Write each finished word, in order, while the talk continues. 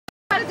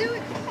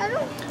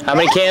How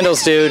many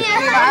candles, dude?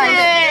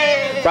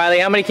 Riley,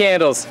 how many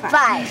candles? 5.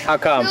 How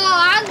come?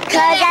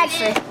 Because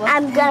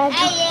I'm gonna.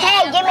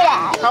 Hey, give me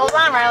that. Hold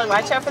on, Riley.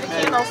 Watch out for the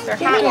candles. They're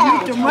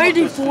hot. I'm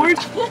ready for it.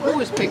 Who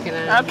was picking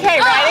it?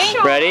 Okay, ready?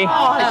 Ready?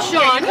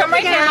 Sean, come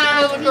right here,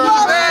 my little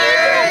girl.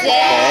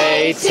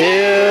 Birthday to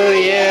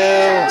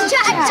you.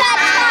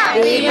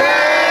 Happy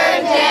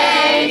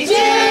birthday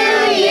to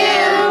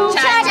you.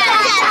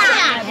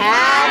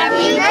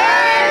 Happy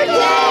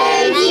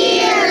birthday,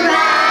 dear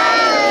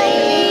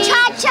Riley.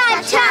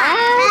 Cha-cha-cha.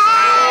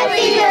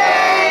 Happy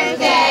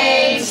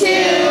birthday to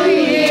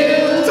you.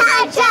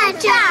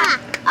 Cha-cha-cha.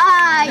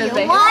 Are you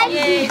 1?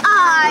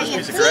 Are you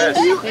 2?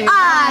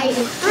 Are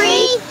you 3?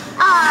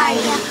 Are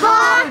you 4?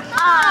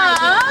 Are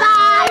you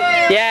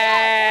 5?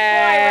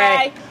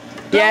 Yay!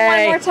 One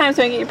Yay! more time so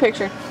I can get your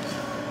picture.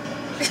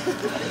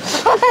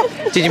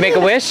 Did you make a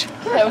wish?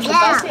 That was the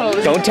best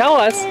pose. Don't tell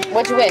us.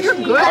 What'd you wish?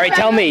 All right,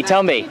 tell me.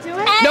 Tell me.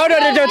 No,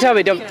 don't tell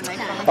me. Don't.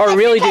 Or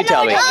really do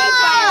tell me.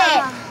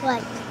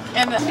 What?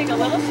 And then take a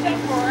little step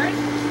forward.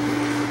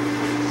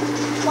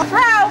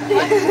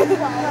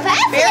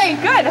 Very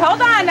good.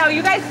 Hold on. No,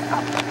 you guys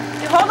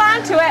hold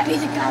on to it.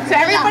 So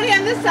everybody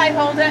on this side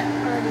hold it.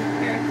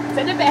 Here,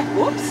 send it back.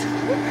 Whoops.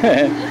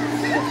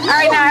 All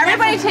right, now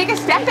everybody take a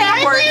step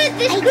backwards.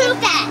 This group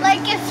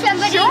like if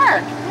somebody.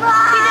 Sure.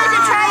 He does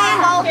a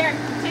triangle. Here,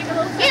 take a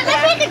little step Yeah,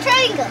 let's back. make a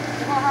triangle.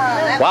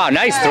 Wow,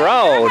 nice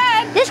throw.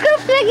 This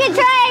group's making a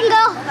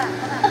triangle.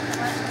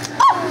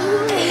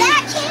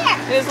 That chair.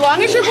 As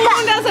long as your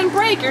balloon doesn't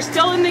break, you're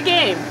still in the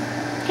game.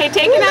 Okay,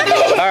 take another.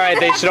 All right,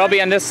 they should all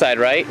be on this side,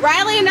 right?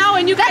 Riley and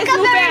Owen, you guys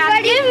move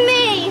back. Give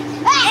me.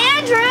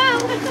 Andrew.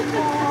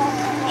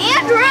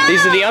 Andrew.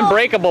 These are the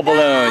unbreakable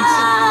balloons.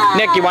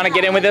 Nick, you want to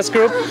get in with this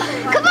group?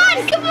 Come on,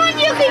 you can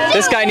do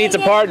This guy needs a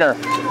partner.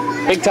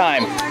 Big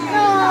time.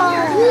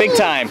 Big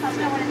time.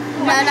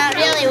 No, not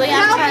really. We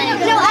have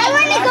triangle. No, I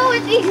want to go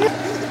with you.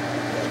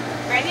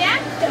 Ready, Ann?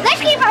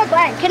 Let's keep our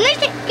blank. Can we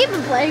keep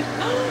it blank?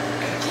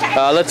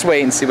 Let's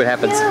wait and see what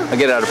happens. I'll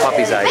get it out of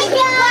Puppy's eyes. Make it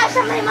flash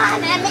on my mom,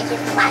 man. Make it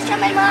flash on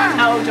my mom.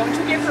 Oh, don't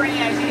you give her any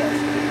ideas.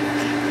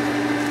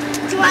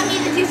 Do you want me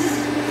to do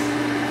this?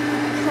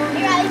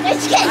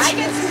 Let's get I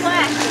get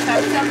splashed if I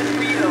was coming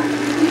for you.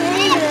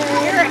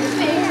 You're a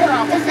big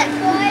girl. Is that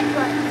good?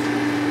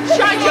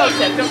 Sean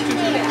Joseph, don't you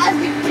do that.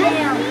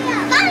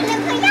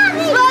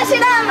 Splash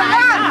it on my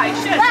mom. I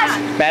should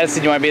not. Madison,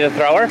 you want to be the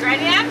thrower?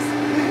 Ready, Ems?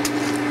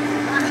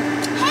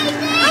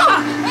 Oh,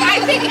 I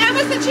think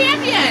Emma's the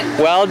champion.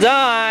 Well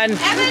done.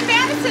 Emma and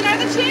Madison are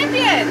the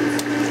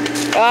champions.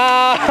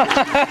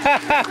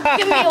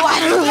 Give me a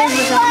water.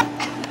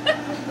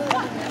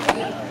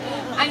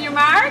 On your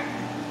mark,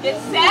 get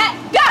set,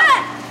 go!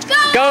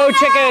 Go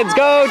chickens,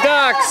 go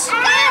ducks.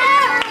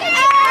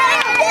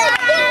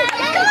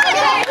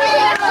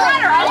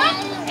 Owen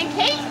and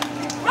Kate.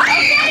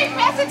 Okay,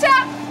 pass it to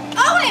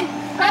Owen.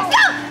 Press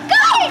go,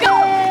 go, go.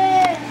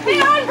 Hey,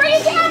 Owen, bring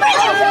it down, bring it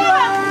down.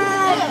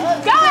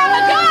 Go, Emma,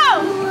 go.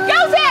 Go,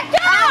 Zach,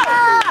 go.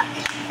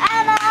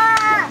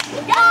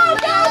 Go,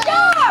 go,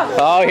 go.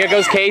 Oh, here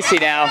goes Casey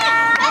now.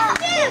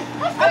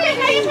 Okay,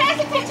 now you pass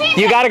it to TJ.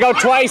 You got to go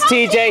twice,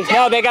 TJ.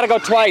 No, they got to go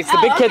twice. The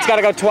big kids got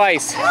to go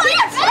twice.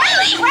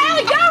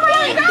 Riley, go,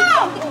 Riley,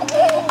 go.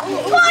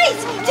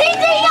 Twice!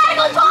 TJ, you gotta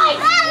go twice!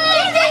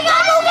 TJ, you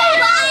gotta go again!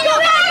 Go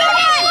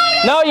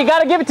back! No, you got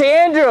to give it to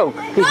Andrew.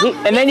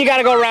 And then you got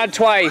to go around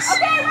twice.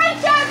 Okay, run,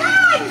 Sean,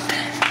 run.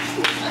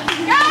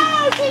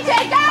 Go,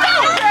 TJ, go,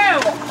 Andrew.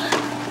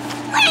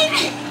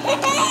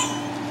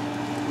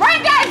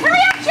 Run, guys,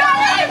 hurry up, Sean.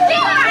 Let him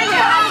get on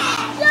you.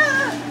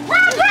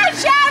 Run,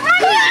 Sean,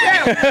 run,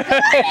 Andrew.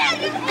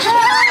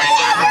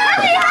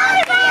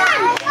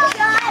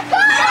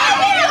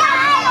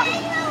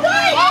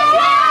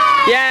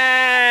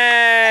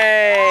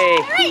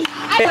 Yay!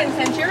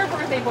 Since you're a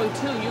birthday boy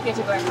too, you get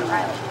to go after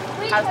Riley.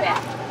 How's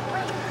that?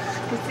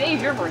 Because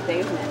today's your birthday,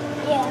 isn't it?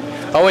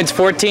 Yeah. Owen's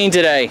 14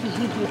 today. 14?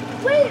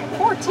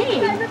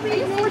 Are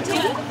you 14?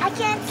 I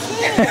can't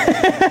see.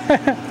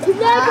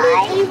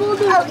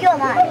 Oh, you're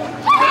not.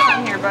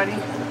 Come here, buddy.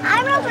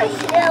 I'm over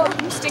here.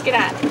 You stick it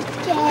on.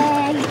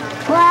 Okay.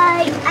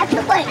 Right. I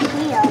put my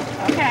heel.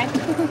 Okay.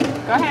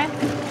 Go ahead.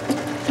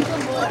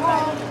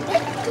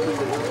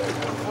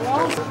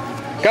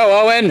 Go,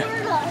 Owen.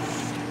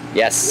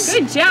 Yes.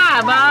 Good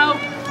job, Bo.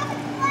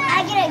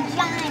 I get a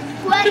giant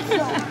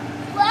pretzel.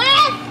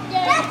 What?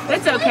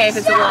 That's okay if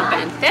it's a little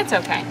bent. That's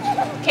okay.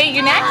 Kate,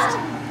 you next?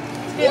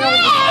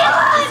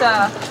 It's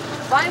a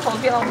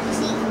blindfold. Get over.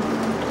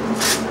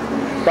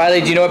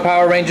 Riley, do you know what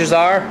Power Rangers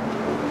are?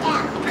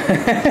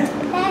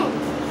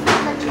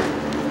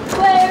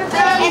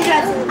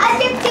 I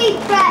can see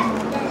that.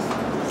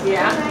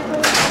 Yeah.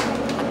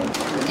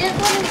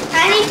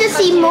 I need to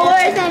see more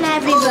than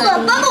everybody.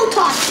 Oh, a bubble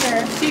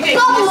tosser. TJ,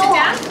 can you sit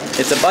down?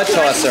 It's a butt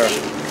tosser.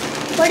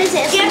 What is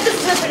it? You have to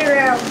flip it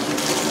around.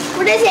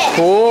 What is it?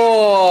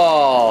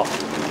 Cool.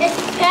 It's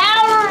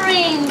Power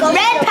Rangers.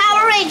 Red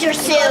Power Ranger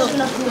suit.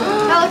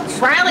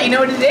 Riley, you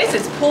know what it is?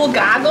 It's pool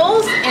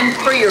goggles and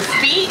for your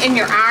feet and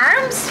your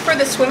arms. uniforms for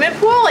the swimming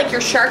pool, like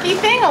your Sharky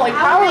thing, or like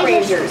Power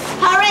Rangers?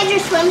 Power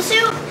Rangers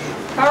swimsuit.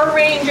 Power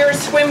Rangers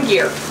swim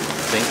gear.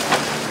 See?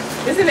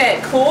 Isn't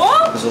it cool?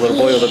 There's a little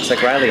boy who looks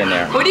like Riley in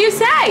there. What do you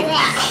say?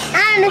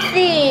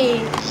 Honestly.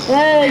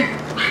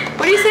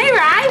 What do you say,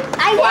 Ry?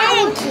 I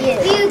thank you.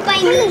 By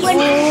me.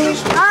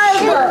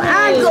 I'm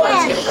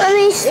going to. Let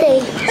me see.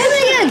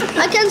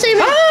 I can't see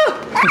my.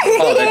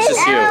 Oh, that's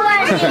just you.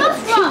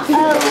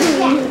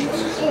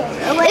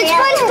 It's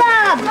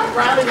SpongeBob.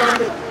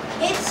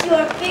 It's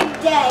your big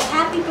day.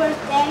 Happy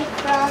birthday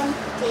from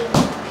David.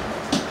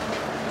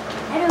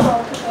 I don't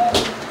know.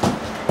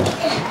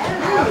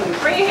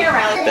 Bring it here,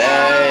 Riley. Day